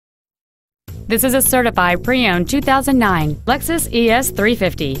This is a certified pre-owned 2009 Lexus ES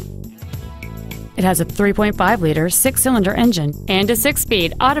 350. It has a 3.5-liter six-cylinder engine and a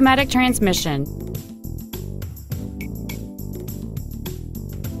 6-speed automatic transmission.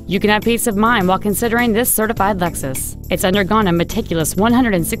 You can have peace of mind while considering this certified Lexus. It's undergone a meticulous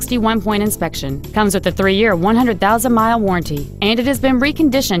 161-point inspection, comes with a 3-year, 100,000-mile warranty, and it has been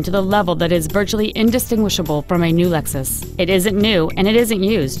reconditioned to the level that is virtually indistinguishable from a new Lexus. It isn't new and it isn't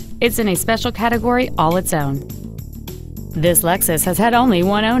used. It's in a special category all its own. This Lexus has had only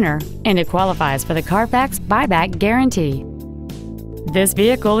one owner, and it qualifies for the Carfax buyback guarantee. This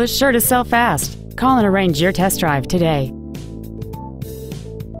vehicle is sure to sell fast. Call and arrange your test drive today.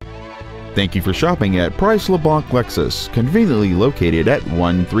 Thank you for shopping at PriceLeBlancLexus, conveniently located at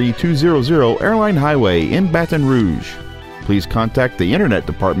 13200 Airline Highway in Baton Rouge. Please contact the Internet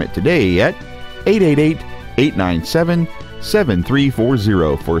Department today at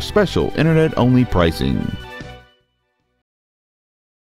 888-897-7340 for special Internet-only pricing.